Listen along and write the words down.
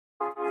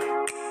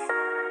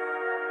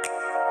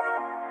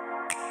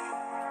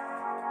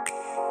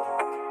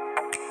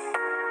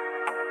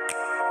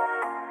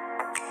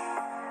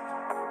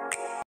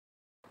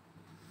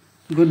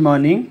Good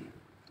morning.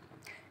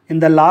 In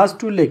the last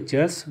two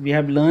lectures, we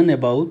have learned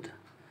about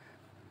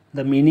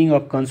the meaning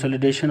of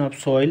consolidation of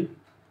soil,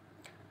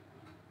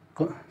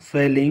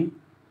 swelling,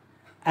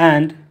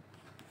 and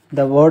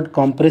the word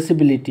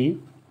compressibility.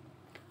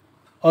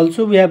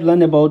 Also, we have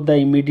learned about the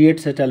immediate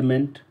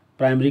settlement,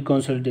 primary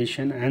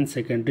consolidation, and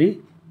secondary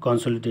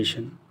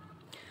consolidation,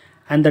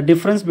 and the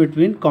difference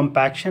between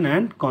compaction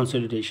and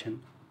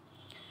consolidation,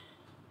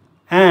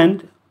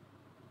 and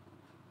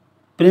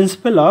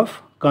principle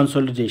of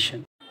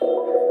consolidation.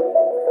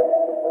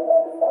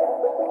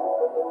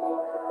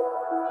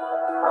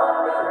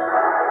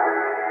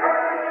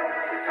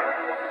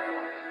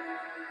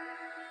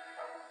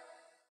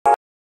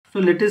 So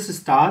let us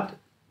start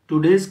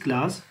today's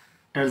class,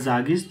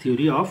 Terzaghi's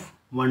theory of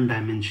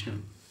one-dimensional.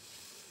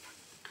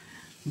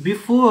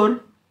 Before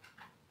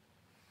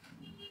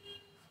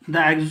the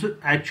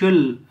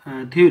actual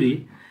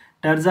theory,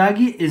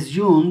 Terzaghi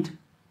assumed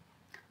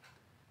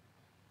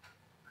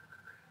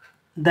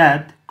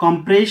that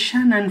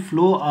compression and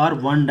flow are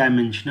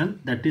one-dimensional,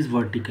 that is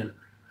vertical.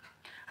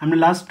 हमने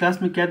last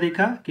class में क्या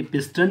देखा कि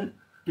piston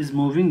is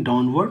moving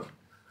downward,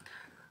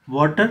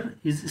 water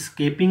is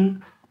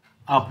escaping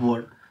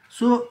upward.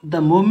 So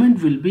the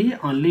movement will be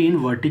only in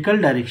vertical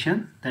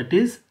direction, that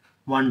is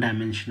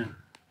one-dimensional.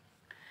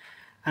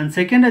 And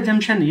second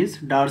assumption is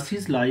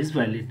Darcy's law is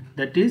valid,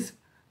 that is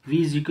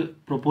V is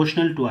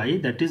proportional to I,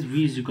 that is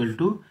V is equal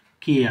to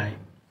Ki.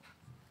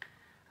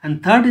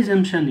 And third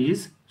assumption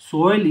is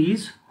soil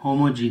is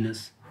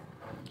homogeneous.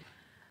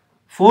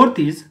 Fourth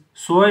is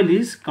soil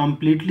is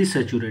completely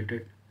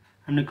saturated.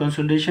 हमने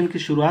consolidation की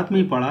शुरुआत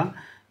में ही पढ़ा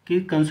कि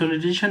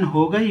consolidation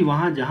होगा ही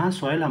वहाँ जहाँ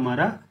soil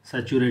हमारा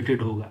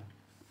सैचुरेटेड होगा.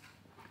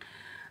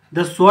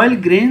 The soil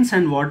grains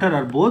and water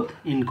are both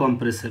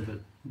incompressible.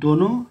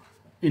 दोनों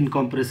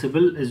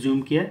incompressible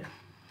assume किया.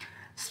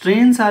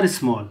 Strains are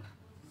small.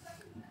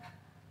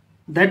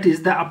 That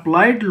is, the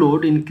applied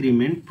load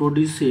increment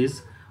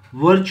produces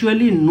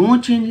virtually no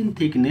change in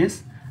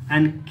thickness,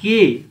 and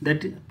K,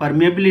 that is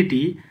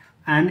permeability,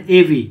 and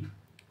AV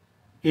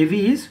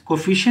is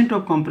coefficient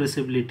of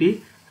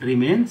compressibility,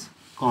 remains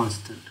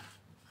constant.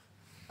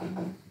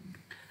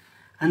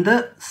 And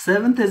the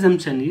seventh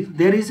assumption is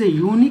there is a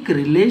unique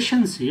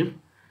relationship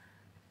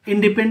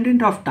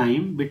independent of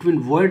time between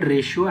void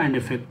ratio and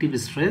effective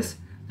stress,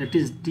 that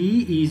is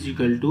D is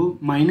equal to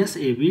minus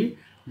AV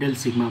del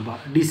sigma bar,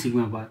 D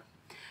sigma bar,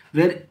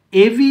 where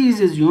AV is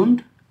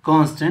assumed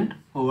constant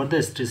over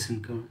the stress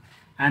increment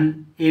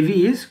and AV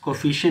is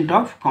coefficient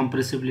of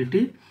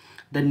compressibility.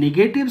 The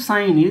negative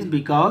sign is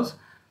because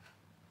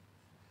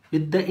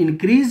with the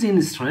increase in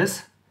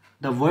stress,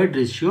 the void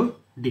ratio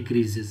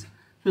decreases.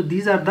 So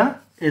these are the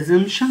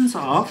assumptions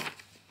of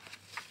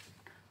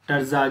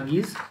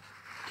Terzaghi's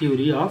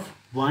theory of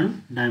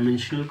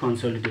one-dimensional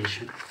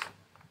consolidation.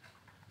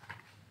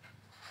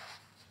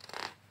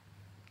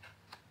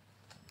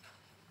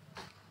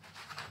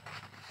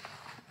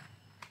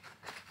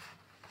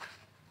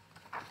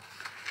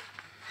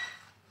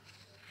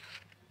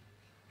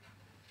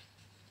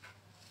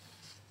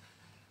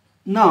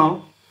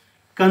 Now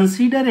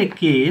consider a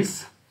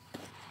case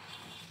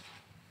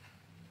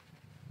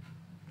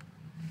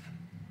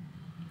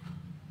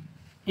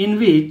in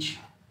which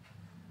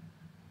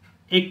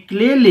a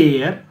clay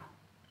layer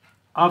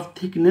of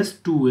thickness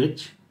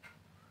 2h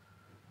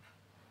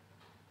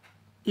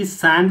is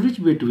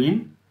sandwiched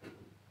between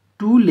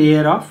two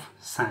layers of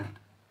sand,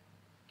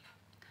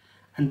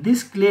 and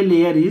this clay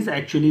layer is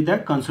actually the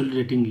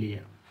consolidating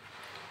layer.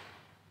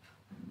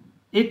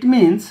 It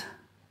means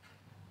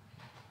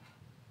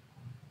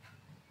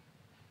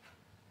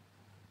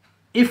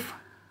if,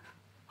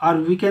 or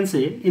we can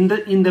say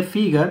in the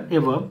figure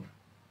above,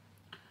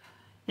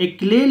 a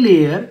clay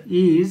layer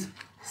is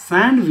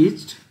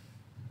sandwiched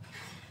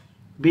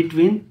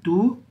between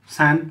two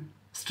sand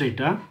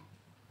strata.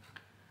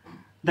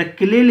 The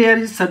clay layer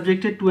is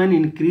subjected to an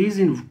increase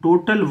in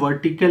total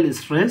vertical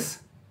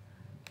stress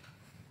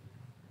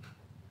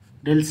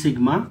del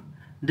sigma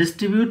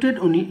distributed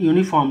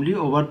uniformly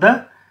over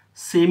the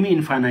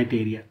semi-infinite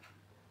area.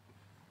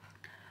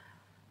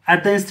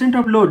 At the instant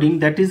of loading,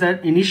 that is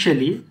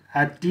initially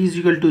at T is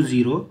equal to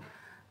 0,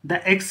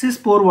 the excess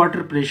pore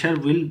water pressure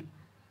will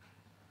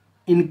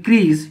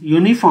increase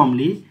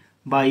uniformly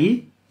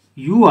by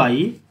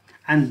Ui,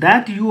 and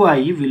that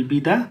Ui will be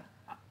the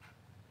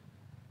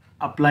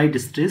applied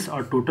stress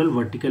or total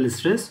vertical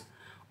stress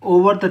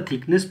over the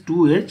thickness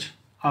 2h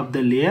of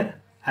the layer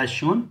as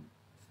shown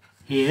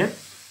here,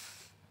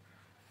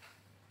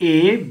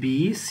 A,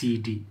 B, C,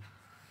 D.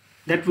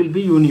 That will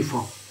be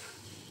uniform.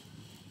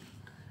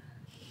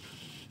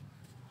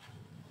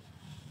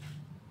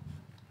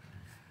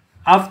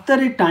 After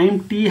a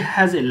time T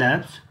has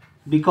elapsed,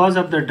 because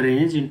of the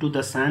drainage into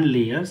the sand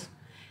layers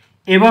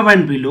above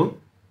and below,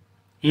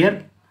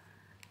 here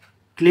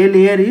clay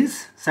layer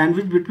is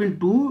sandwiched between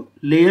two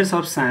layers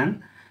of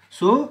sand,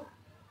 so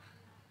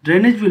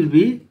drainage will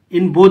be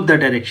in both the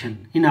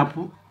direction. In up,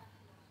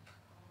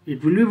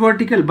 it will be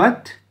vertical,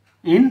 but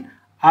in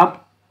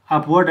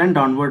upward and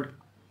downward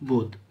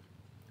both.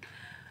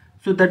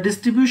 So the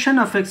distribution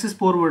of excess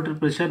pore water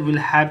pressure will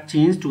have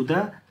changed to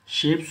the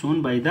shape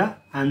shown by the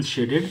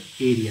unshaded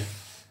area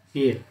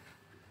here,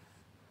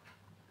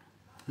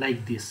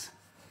 like this.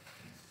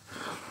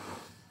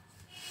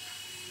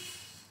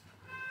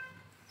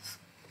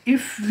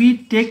 If we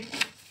take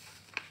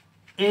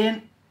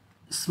a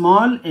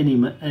small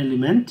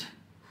element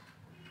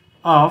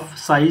of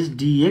size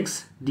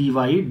dx, dy,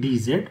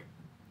 dz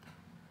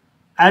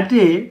at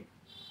a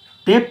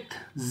depth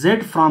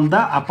z from the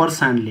upper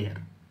sand layer,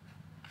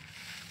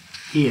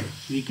 here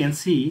we can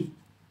see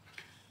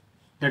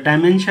the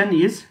dimension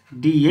is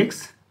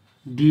dx,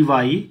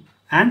 dy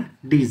and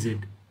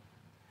dz.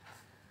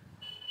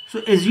 So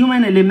assume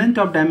an element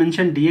of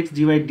dimension dx,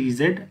 dy,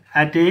 dz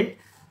at a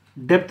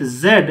depth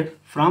z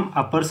from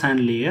upper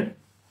sand layer.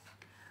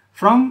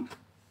 From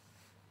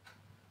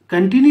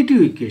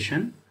continuity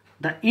equation,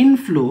 the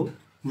inflow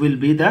will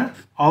be the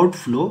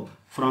outflow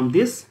from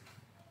this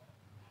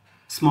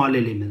small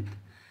element.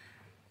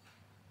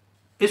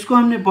 इसको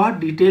हमने बहुत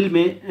detail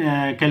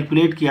में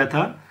calculate किया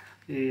था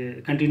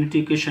continuity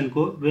equation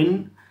को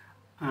when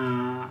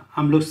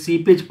हम लोग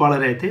seepage पढ़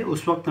रहे थे,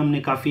 उस वक्त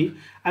हमने काफ़ी,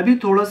 अभी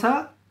थोड़ा सा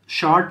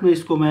शॉर्ट में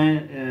इसको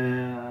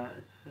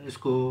मैं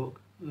इसको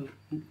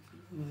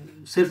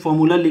सिर्फ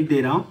फॉर्मूला लिख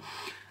दे रहा हूँ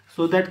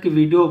सो दैट कि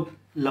वीडियो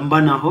लंबा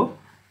ना हो,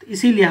 तो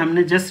इसीलिए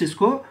हमने जस्ट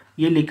इसको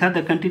ये लिखा,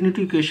 the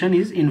continuity equation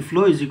is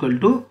inflow is equal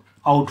to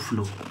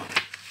outflow.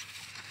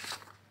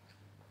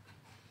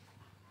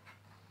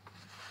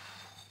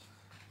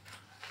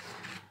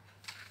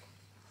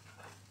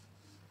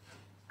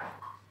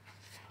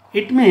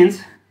 It means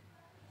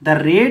the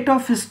rate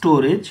of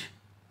storage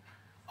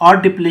or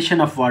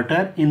depletion of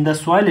water in the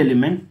soil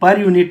element per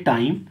unit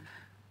time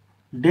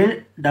del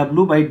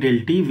W by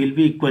del T will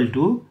be equal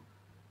to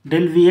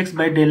del Vx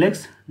by del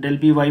X, del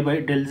By by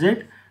del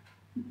Z,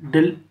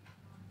 del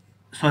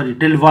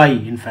Y,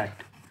 in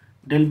fact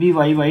del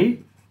By by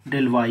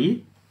del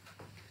Y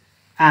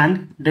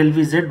and del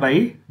Vz by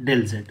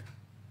del Z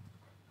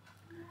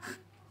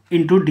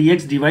into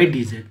dx, dy,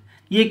 dz.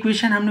 ये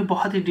equation हमने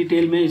बहुत ही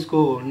detail में इसको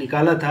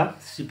निकाला था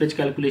seepage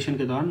calculation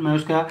के दौरान. मैं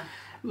उसका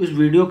उस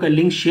वीडियो का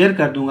लिंक शेयर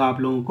कर दूंगा आप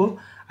लोगों को.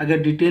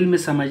 अगर डिटेल में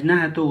समझना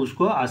है तो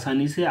उसको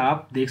आसानी से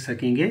आप देख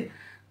सकेंगे,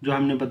 जो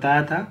हमने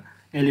बताया था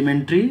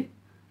एलिमेंट्री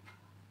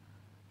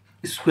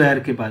स्क्वायर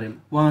के बारे में,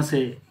 वहाँ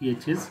से ये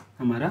चीज़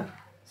हमारा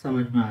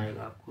समझ में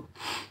आएगा आपको.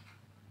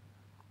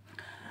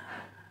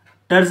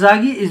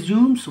 Terzaghi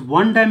assumes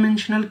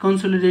one-dimensional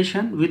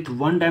consolidation with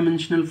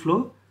one-dimensional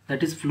flow,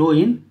 that is flow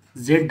in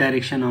z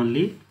direction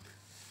only.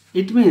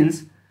 It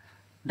means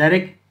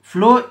direct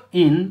flow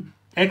in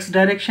x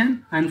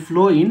direction and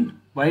flow in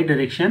y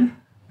direction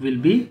will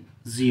be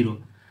 0.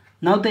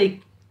 Now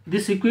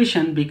this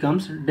equation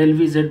becomes del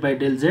Vz by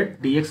del Z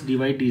dx, dy,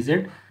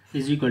 dz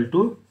is equal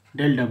to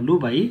del W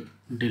by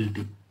del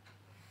T.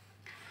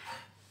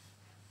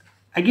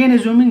 Again,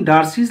 assuming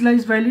Darcy's law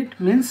is valid,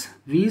 means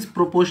V is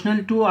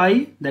proportional to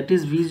I, that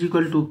is V is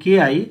equal to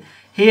Ki.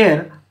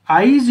 Here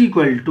I is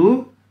equal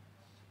to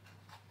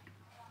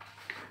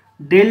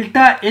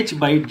delta H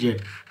by Z.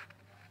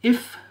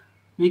 If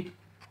we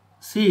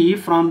see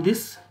from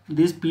these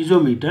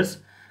piezometers,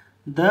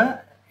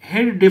 the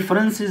head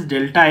difference is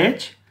delta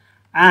H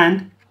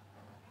and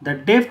the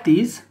depth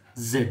is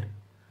Z.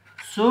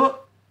 So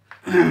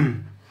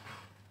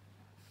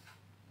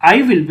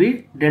I will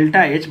be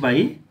delta H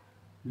by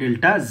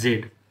delta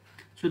Z.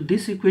 So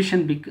this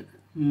equation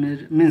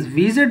means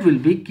Vz will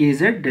be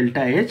Kz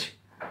delta H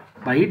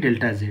by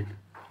delta Z.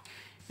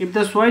 If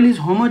the soil is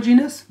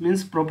homogeneous,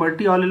 means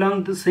property all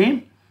along the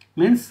same,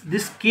 means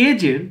this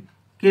Kz,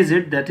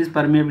 that is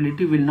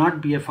permeability, will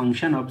not be a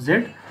function of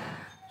Z.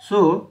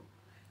 So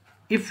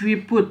if we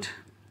put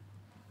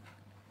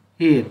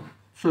here,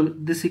 so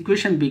this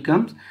equation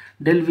becomes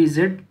del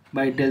Vz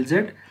by del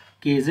Z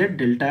Kz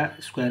delta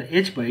square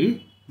H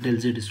by del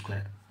Z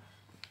square.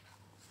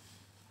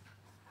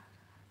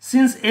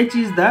 Since H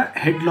is the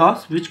head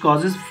loss which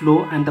causes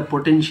flow and the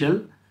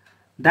potential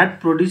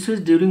that produces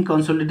during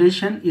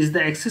consolidation is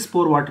the excess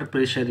pore water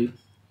pressure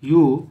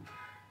U.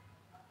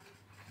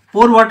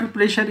 Pore water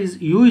pressure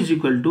is U is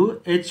equal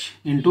to H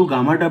into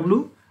gamma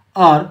W,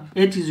 or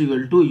H is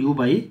equal to U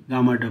by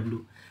gamma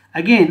W.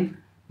 Again,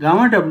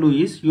 gamma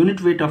W is unit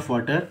weight of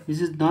water.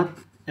 This is not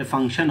a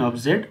function of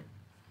Z.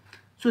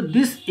 So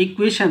this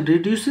equation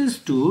reduces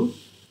to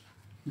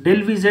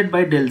del Vz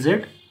by del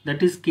Z,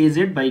 that is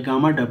Kz by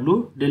gamma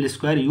W del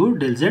square U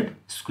del Z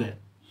square.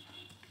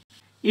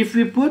 If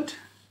we put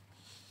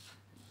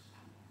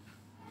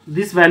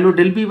this value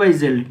del B by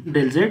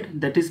del Z,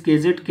 that is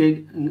Kz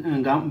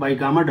by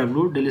gamma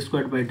W del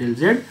square by del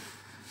Z,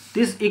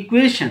 this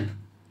equation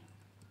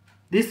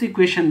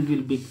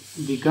will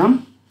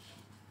become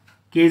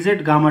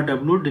Kz gamma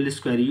W del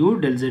square U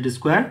del Z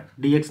square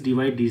dx dy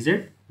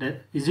dz,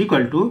 that is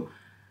equal to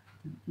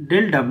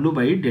del W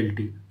by del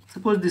T.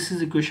 Suppose this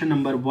is equation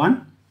number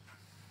 1.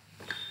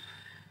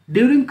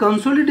 During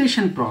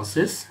consolidation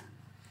process,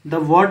 the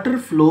water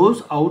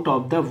flows out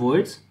of the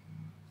voids.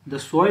 The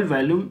soil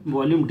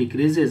volume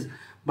decreases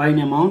by an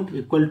amount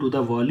equal to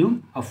the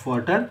volume of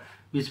water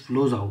which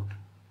flows out.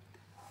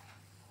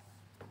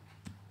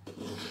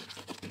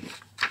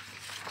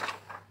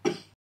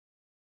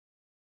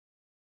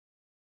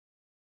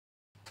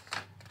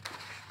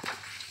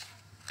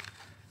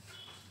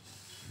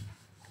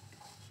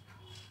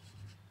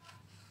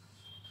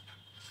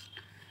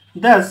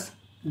 Thus,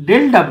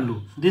 del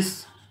W,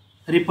 this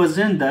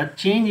represents the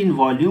change in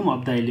volume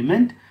of the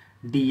element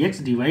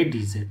dx dy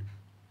dz.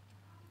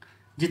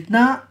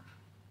 जितना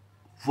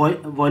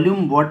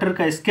volume water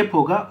का escape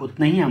होगा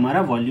उतना ही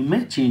हमारा volume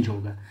में change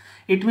होगा.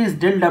 It means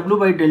del W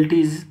by del T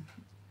is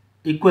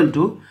equal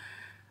to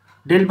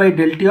del by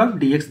del t of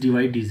dx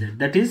dy dz,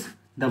 that is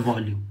the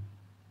volume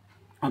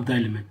of the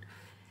element.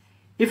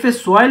 If a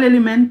soil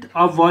element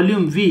of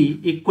volume V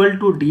equal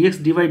to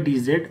dx dy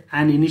dz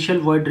and initial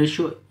void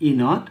ratio E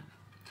naught,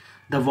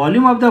 the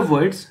volume of the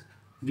voids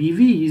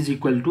Vv is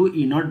equal to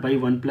E naught by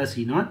 1 plus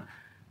E naught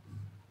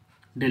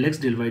del x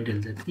del y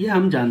del z. ये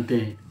हम जानते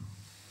हैं.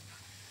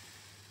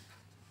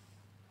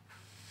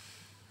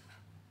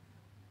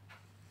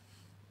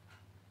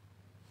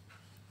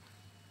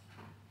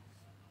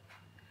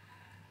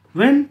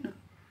 When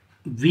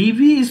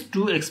Vv is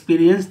to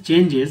experience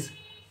changes,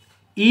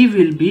 E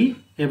will be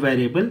a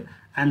variable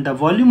and the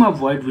volume of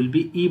void will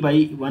be E by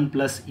 1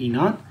 plus E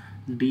naught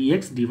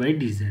dx dy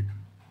dz.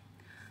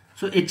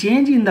 So a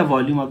change in the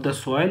volume of the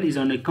soil is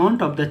on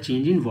account of the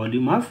change in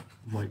volume of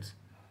voids.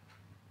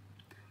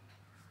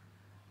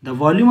 The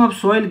volume of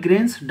soil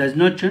grains does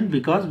not change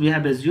because we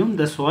have assumed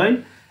the soil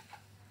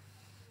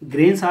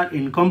grains are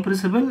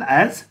incompressible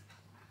as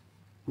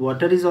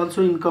water is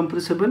also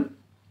incompressible.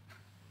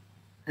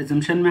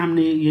 Assumption में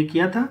हमने ये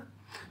किया था.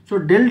 So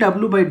del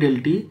W by del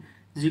T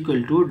is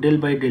equal to del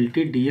by del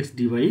T dx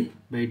dy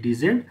by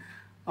dz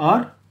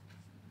और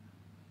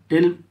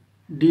del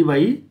d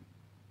by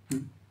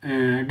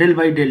del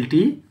by del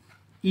T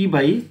E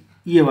by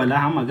ये वाला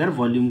हम अगर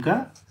वॉल्यूम का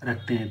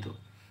रखते हैं तो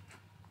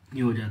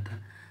ये हो जाता है.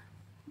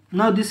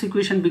 Now this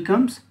equation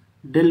becomes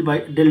del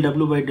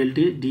W by del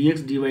T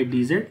dx dy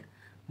dz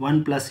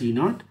 1 plus E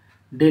naught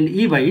del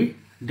E by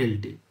del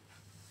T.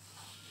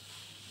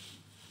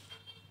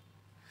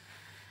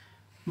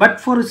 But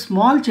for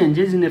small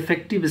changes in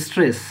effective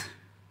stress,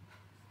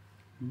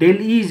 del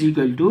E is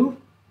equal to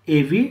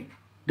AV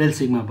del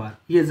sigma bar.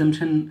 ये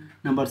assumption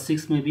number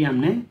 6 में भी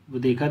हमने वो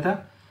देखा था.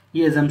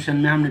 ये assumption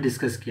में हमने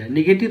डिस्कस किया.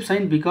 Negative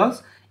sign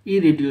because E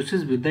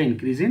reduces with the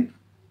increase in.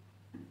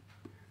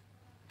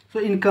 So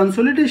in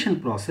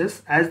consolidation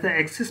process, as the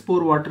excess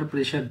pore water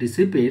pressure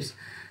dissipates,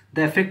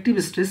 the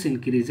effective stress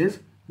increases.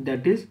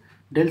 That is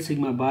del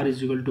sigma bar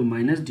is equal to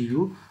minus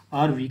du,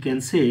 or we can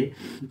say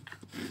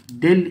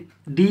del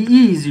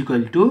dE is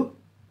equal to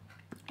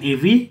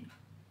AV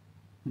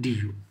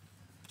du.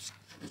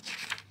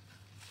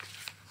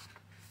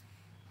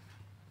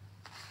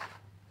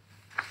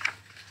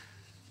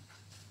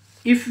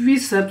 If we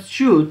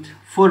substitute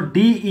for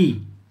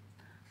dE,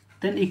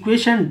 then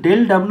equation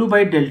del W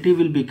by del T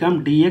will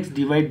become dx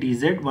dy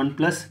dz 1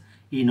 plus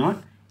E naught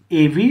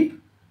AV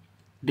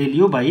del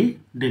U by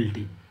del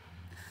T.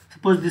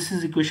 Suppose this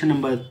is equation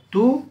number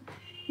 2.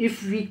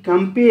 If we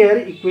compare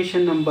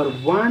equation number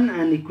 1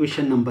 and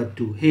equation number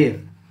 2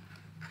 here,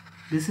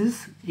 this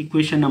is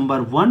equation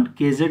number 1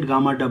 kz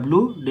gamma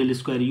w del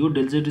square u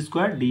del z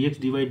square dx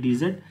dy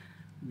dz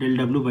del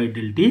w by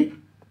del t,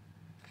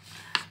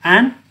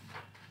 and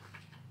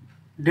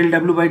del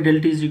w by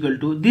del t is equal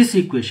to this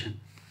equation.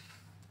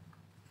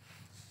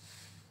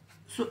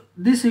 So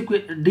this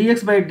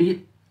dx by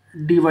dy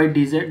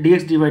dz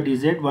dx dy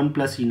dz 1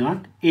 plus E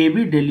naught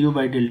AB del u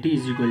by del t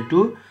is equal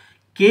to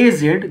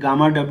kz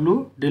gamma w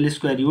del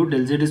square u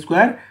del z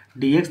square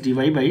dx dy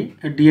by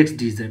dx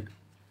dz.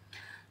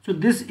 So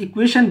this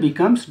equation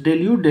becomes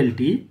del u del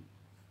t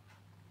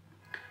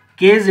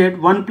kz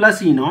 1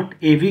 plus E naught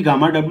AB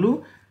gamma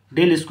w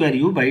del square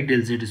u by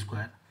del z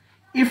square.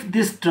 If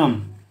this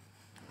term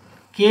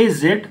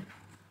kz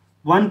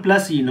 1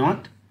 plus E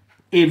naught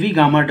AB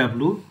gamma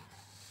w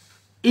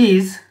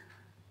is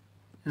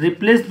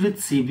replaced with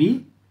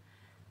Cv,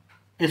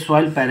 a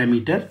soil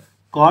parameter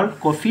called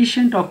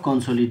coefficient of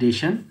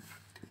consolidation,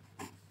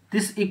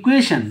 this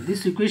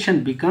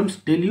equation becomes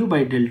del u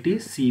by del t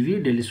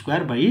Cv del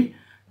square by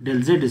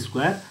del z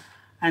square,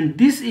 and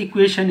this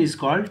equation is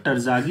called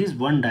Terzaghi's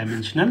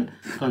one-dimensional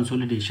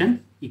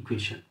consolidation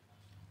equation.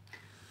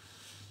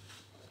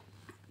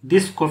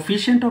 This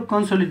coefficient of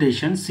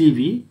consolidation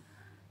Cv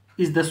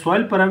is the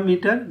soil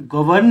parameter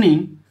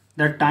governing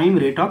the time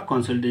rate of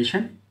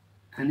consolidation,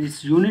 and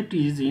its unit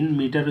is in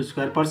meter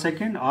square per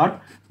second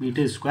or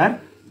meter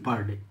square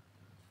per day.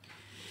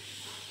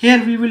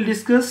 Here we will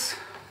discuss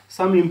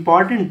some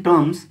important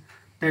terms,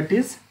 that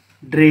is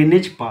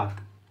drainage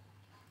path.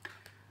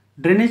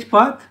 Drainage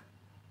path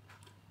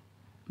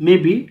may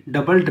be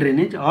double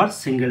drainage or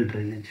single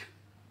drainage.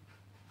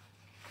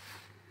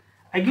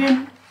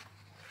 Again,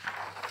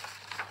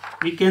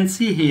 we can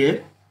see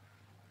here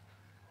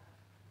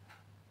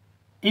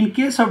In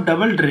case of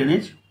double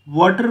drainage,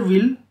 water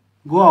will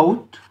go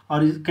out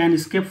or can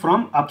escape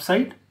from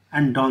upside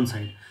and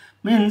downside.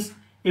 Means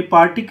a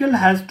particle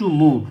has to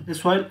move, a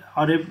soil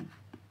or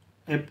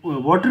a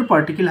water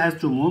particle has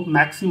to move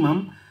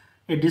maximum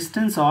a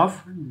distance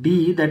of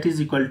d, that is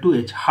equal to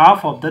h,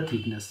 half of the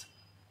thickness,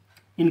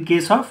 in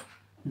case of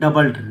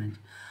double drainage.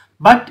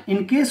 But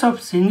in case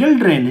of single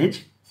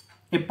drainage,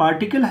 a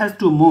particle has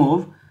to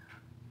move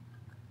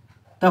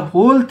the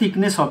whole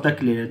thickness of the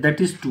clay layer,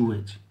 that is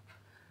 2h.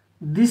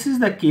 This is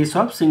the case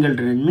of single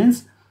drainage,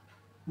 means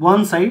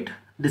one side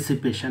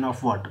dissipation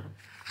of water.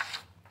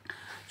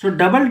 So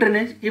double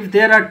drainage, if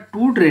there are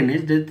two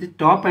drainage, that is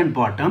top and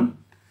bottom,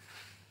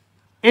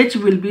 h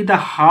will be the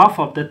half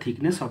of the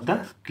thickness of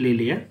the clay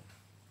layer.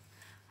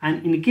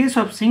 And in case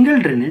of single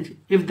drainage,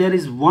 if there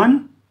is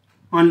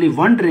only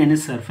one drainage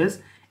surface,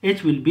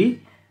 h will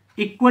be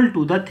equal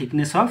to the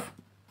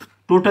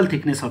total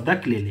thickness of the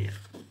clay layer.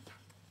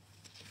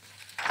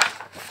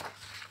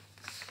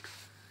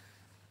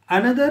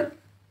 Another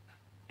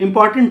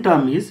important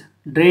term is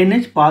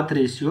drainage path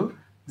ratio.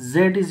 Z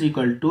is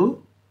equal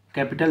to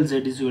capital Z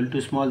is equal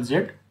to small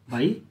z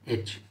by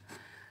h,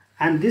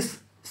 and this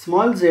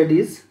small z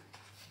is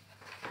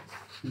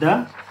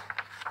the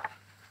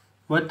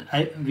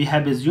we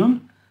have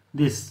assumed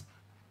this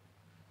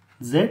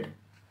z,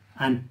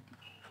 and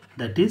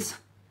that is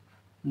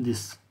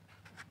this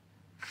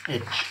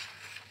h.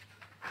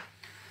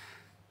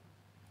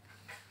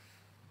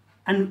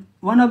 And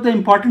one of the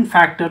important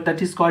factor,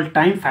 that is called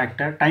time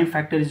factor. Time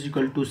factor is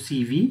equal to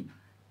CV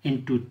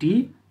into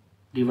T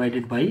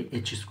divided by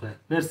H square,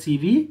 where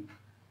CV,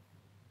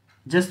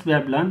 just we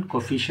have learned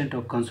coefficient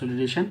of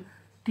consolidation.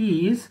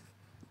 T is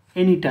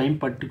any time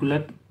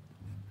particular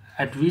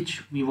at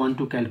which we want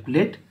to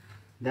calculate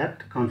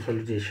that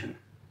consolidation,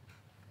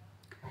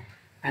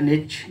 and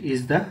H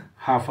is the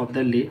half of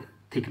the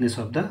thickness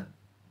of the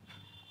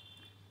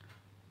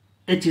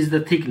H is the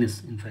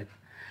thickness in fact.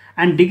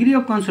 And degree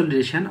of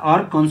consolidation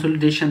or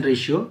consolidation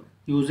ratio,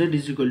 uz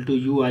is equal to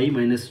ui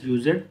minus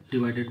uz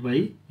divided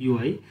by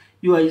ui.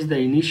 Ui is the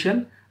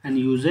initial and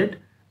uz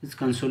is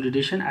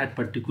consolidation at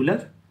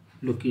particular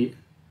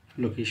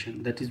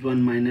location, that is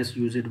 1 minus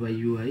uz by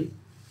ui.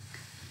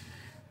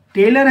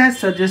 Taylor has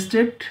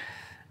suggested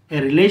a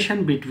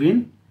relation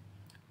between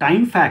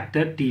time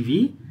factor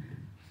TV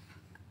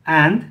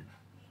and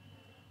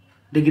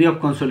degree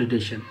of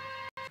consolidation.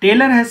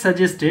 Taylor has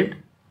suggested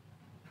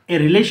a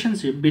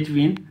relationship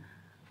between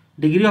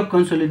degree of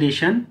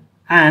consolidation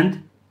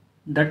and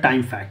the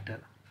time factor.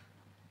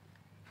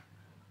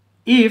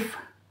 If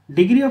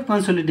degree of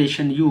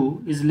consolidation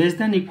U is less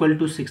than equal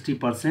to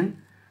 60%,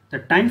 the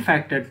time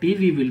factor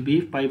TV will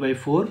be pi by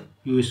 4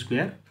 U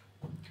square.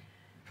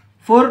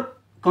 For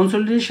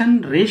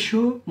consolidation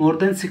ratio more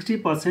than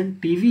 60%,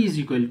 TV is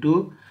equal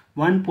to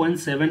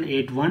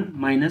 1.781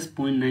 minus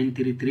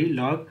 0.933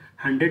 log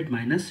 100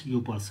 minus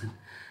U%.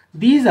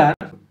 These are,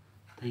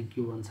 thank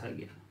you once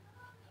again.